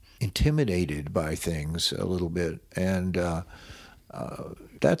intimidated by things a little bit, and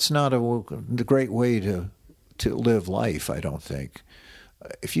that's not a great way to live life, I don't think.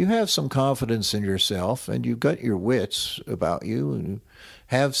 If you have some confidence in yourself and you've got your wits about you and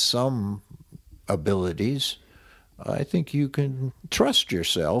have some abilities, I think you can trust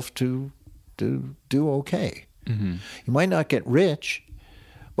yourself to do okay. Mm-hmm. You might not get rich,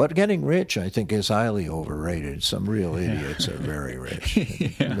 but getting rich, I think, is highly overrated. Some real idiots are very rich,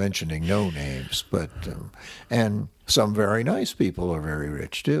 mentioning no names, but and some very nice people are very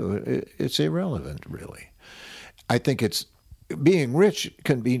rich too. It's irrelevant, really. I think being rich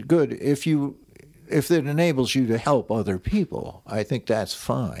can be good if it enables you to help other people. I think that's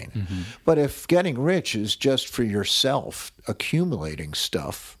fine. Mm-hmm. But if getting rich is just for yourself, accumulating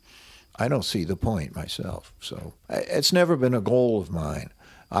stuff, I don't see the point myself. So it's never been a goal of mine.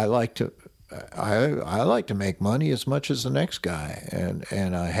 I like to make money as much as the next guy,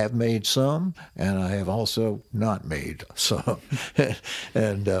 and I have made some, and I have also not made some.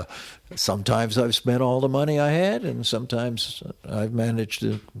 And sometimes I've spent all the money I had, and sometimes I've managed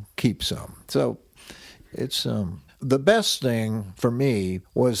to keep some. So it's the best thing for me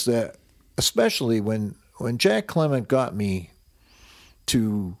was that, especially when Jack Clement got me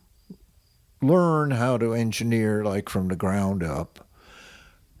to learn how to engineer like from the ground up,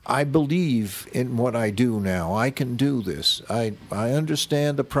 I believe in what I do now. I can do this. I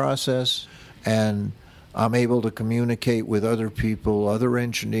understand the process, and I'm able to communicate with other people, other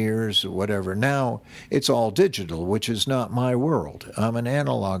engineers, or whatever. Now it's all digital, which is not my world. I'm an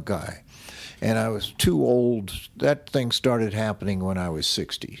analog guy, and I was too old. That thing started happening when I was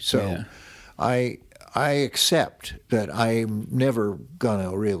 60. So I accept that I'm never going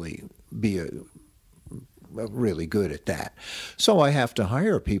to really be really good at that. So I have to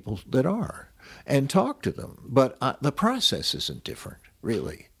hire people that are and talk to them. But the process isn't different,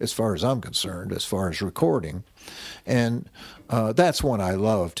 really, as far as I'm concerned, as far as recording. And that's what I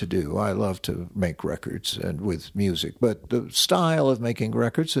love to do. I love to make records and with music. But the style of making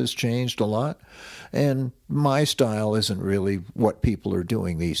records has changed a lot. And my style isn't really what people are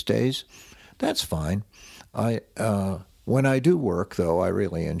doing these days. That's fine. When I do work, though, I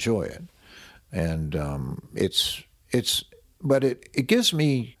really enjoy it. And but it gives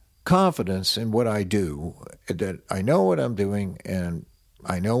me confidence in what I do, that I know what I'm doing, and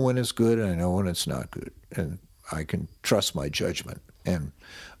I know when it's good, and I know when it's not good, and I can trust my judgment. And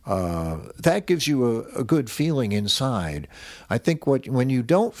that gives you a good feeling inside. I think when you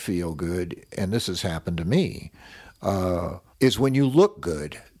don't feel good, and this has happened to me, is when you look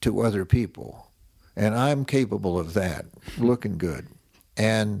good to other people. And I'm capable of that, looking good.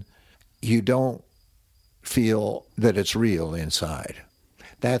 And you don't feel that it's real inside.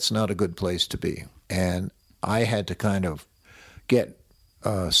 That's not a good place to be. And I had to kind of get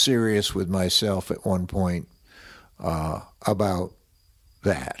serious with myself at one point about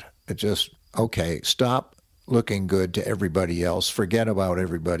that. It just, okay, stop looking good to everybody else, forget about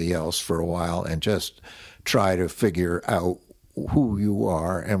everybody else for a while, and just try to figure out who you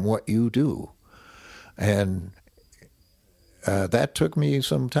are and what you do. And that took me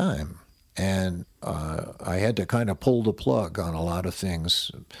some time. And I had to kind of pull the plug on a lot of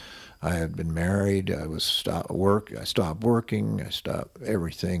things. I had been married. I stopped working. I stopped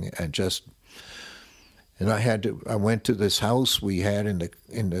everything, and I went to this house we had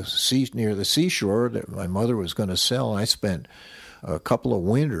in the sea, near the seashore that my mother was going to sell. I spent a couple of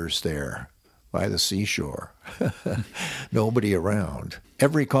winters there by the seashore. Nobody around.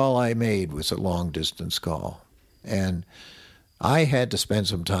 Every call I made was a long distance call, and I had to spend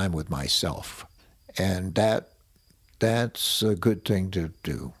some time with myself, and that's a good thing to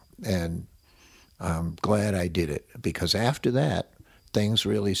do. And I'm glad I did it, because after that, things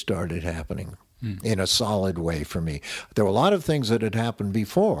really started happening in a solid way for me. There were a lot of things that had happened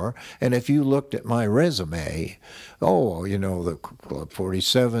before, and if you looked at my resume, the Club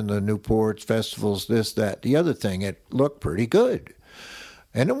 47, the Newport festivals, this, that, the other thing, it looked pretty good.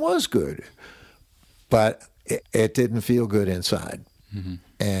 And it was good. But it didn't feel good inside. Mm-hmm.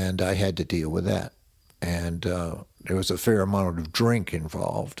 And I had to deal with that. And there was a fair amount of drink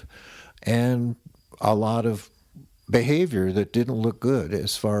involved and a lot of behavior that didn't look good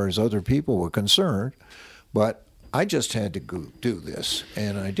as far as other people were concerned. But I just had to go do this,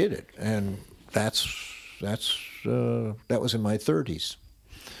 and I did it. And that was in my 30s.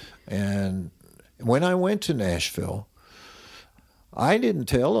 And when I went to Nashville, I didn't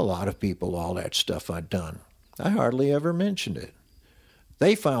tell a lot of people all that stuff I'd done. I hardly ever mentioned it.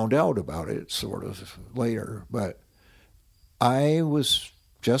 They found out about it sort of later, but I was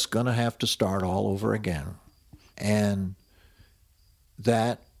just going to have to start all over again. And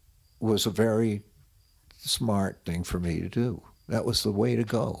that was a very smart thing for me to do. That was the way to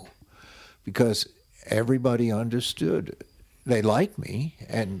go, because everybody understood. They liked me,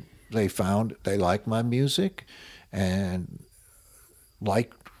 and they liked my music and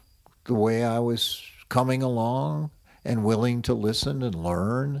liked the way I was coming along and willing to listen and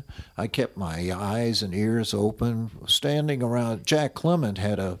learn. I kept my eyes and ears open, standing around. Jack Clement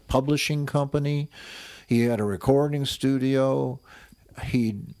had a publishing company. He had a recording studio.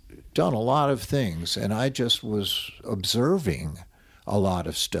 He'd done a lot of things, and I just was observing a lot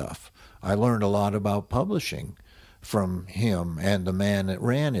of stuff. I learned a lot about publishing from him and the man that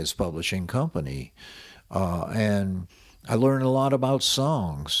ran his publishing company. And I learned a lot about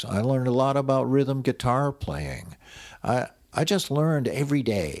songs. I learned a lot about rhythm guitar playing. I just learned every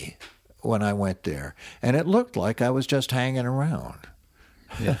day when I went there. And it looked like I was just hanging around.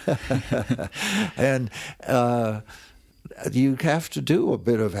 Yeah. And you have to do a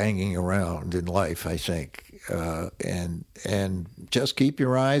bit of hanging around in life, I think. And just keep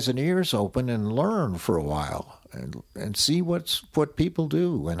your eyes and ears open and learn for a while and see what people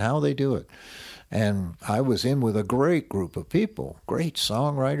do and how they do it. And I was in with a great group of people, great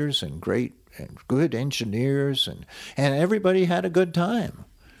songwriters and good engineers, and everybody had a good time.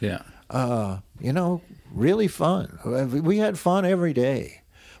 Yeah. Really fun. We had fun every day,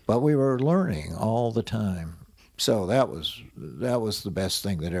 but we were learning all the time. So that was the best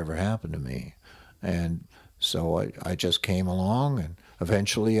thing that ever happened to me. And so I just came along, and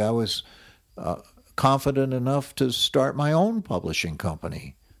eventually I was confident enough to start my own publishing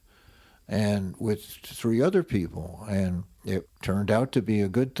company, and with 3 other people, and it turned out to be a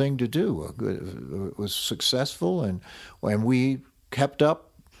good thing to do. It was successful, and we kept up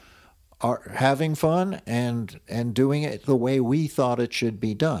having fun and doing it the way we thought it should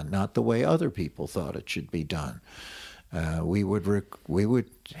be done, not the way other people thought it should be done. We would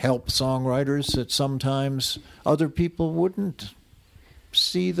help songwriters that sometimes other people wouldn't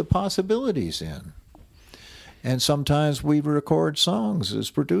see the possibilities in. And sometimes we record songs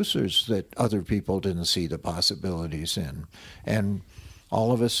as producers that other people didn't see the possibilities in. And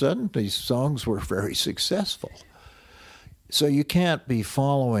all of a sudden, these songs were very successful. So you can't be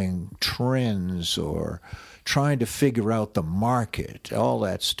following trends or trying to figure out the market, all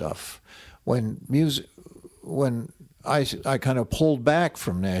that stuff. When I kind of pulled back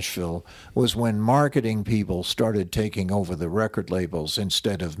from Nashville was when marketing people started taking over the record labels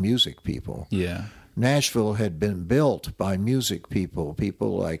instead of music people. Yeah. Nashville had been built by music people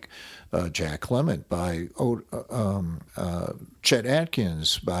like Jack Clement, by Chet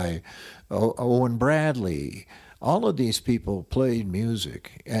Atkins, by Owen Bradley. All of these people played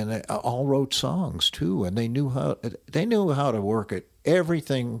music, and they all wrote songs too, and they knew how to work at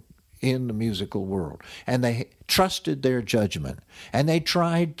everything in the musical world, and they trusted their judgment, and they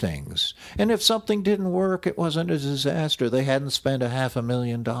tried things. And if something didn't work, it wasn't a disaster. They hadn't spent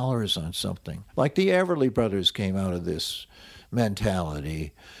 $500,000 on something. Like the Everly Brothers came out of this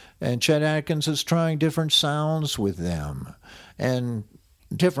mentality, and Chet Atkins is trying different sounds with them, and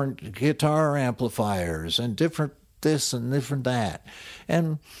different guitar amplifiers, and different this and different that.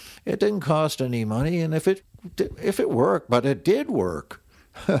 And it didn't cost any money, and if it worked, but it did work,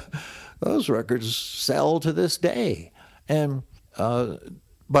 those records sell to this day. And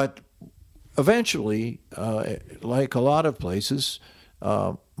but eventually, like a lot of places,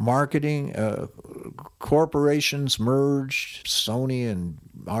 marketing corporations merged, Sony and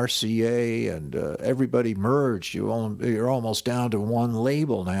RCA and everybody merged. You're almost down to one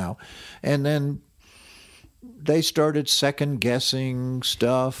label now. And then they started second-guessing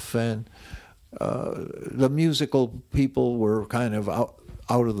stuff, and the musical people were kind of out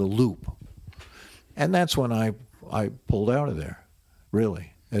of the loop. And that's when I pulled out of there,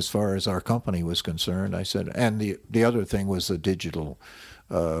 really, as far as our company was concerned. I said, and the other thing was the digital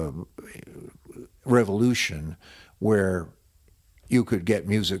revolution, where you could get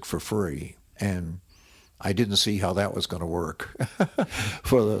music for free, and I didn't see how that was going to work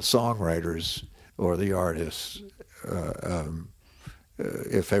for the songwriters or the artists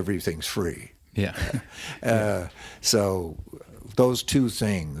if everything's free. Yeah. So those two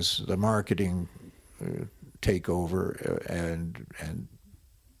things, the marketing takeover and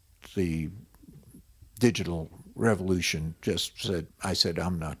the digital revolution, I said,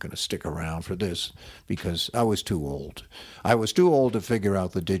 I'm not going to stick around for this, because I was too old. I was too old to figure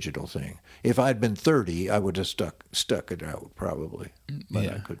out the digital thing. If I'd been 30, I would have stuck it out probably, but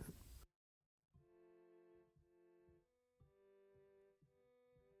I couldn't.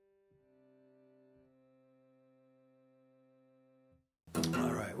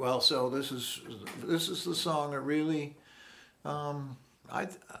 All right. Well, so this is the song that really, I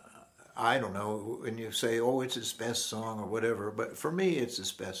don't know when you say, oh, it's his best song or whatever, but for me, it's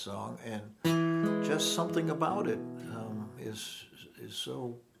his best song, and just something about it is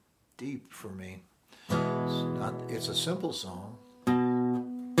so deep for me. It's a simple song.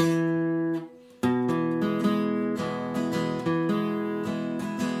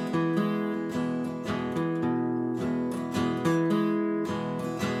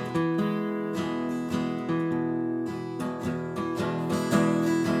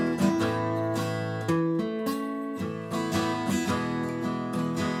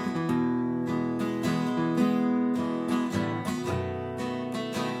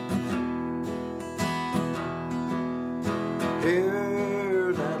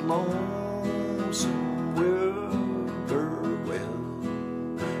 Hear that lonesome whippoorwill,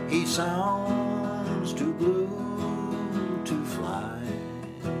 he sounds too blue to fly.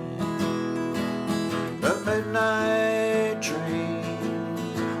 The midnight train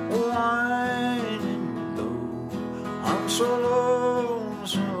winding low, I'm so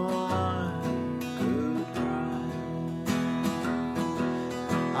lonesome I could cry.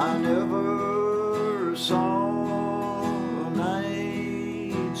 I never saw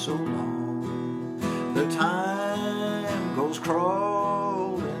so long, the time goes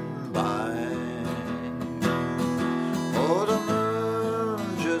crawling by. Oh, the moon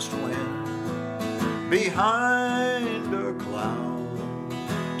just went behind a cloud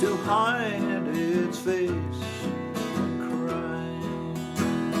to hide its face and cry.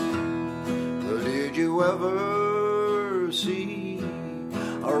 But did you ever see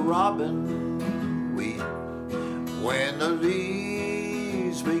a robin weep when the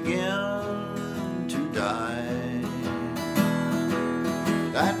leaves begin to die?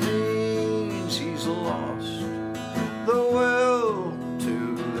 That means he's lost the will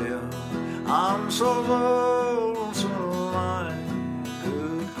to live. I'm so lonesome I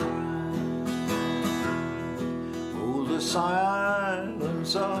could cry. Oh, the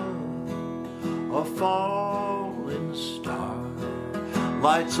silence of a falling star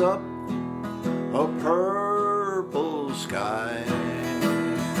lights up a purple sky.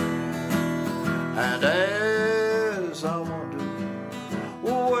 And as I wonder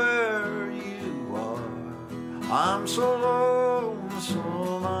where you are, I'm so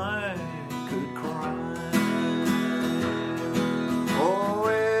lonesome I could cry. Oh,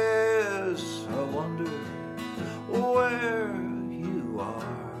 as I wonder where you are,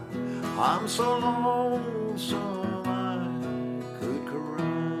 I'm so lonesome I could cry.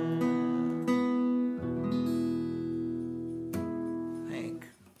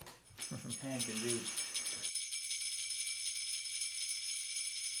 Hank indeed.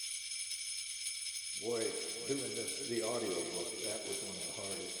 Boy, doing the audio book, that was one of the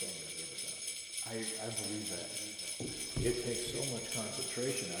hardest things I've ever done. I believe that. It takes so much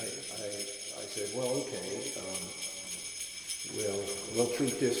concentration. I said, well, okay, we'll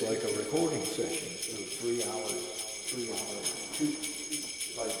treat this like a recording session. So 3 hours,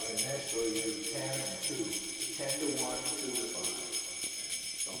 like actually do 10 and 2, 10 to 1, 2 to 5.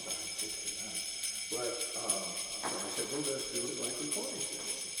 Sometimes 6 to 9. But we'll just do it like recording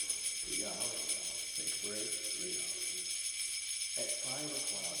sessions. 3 hours, take a break, 3 hours. At 5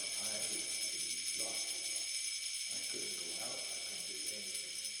 o'clock,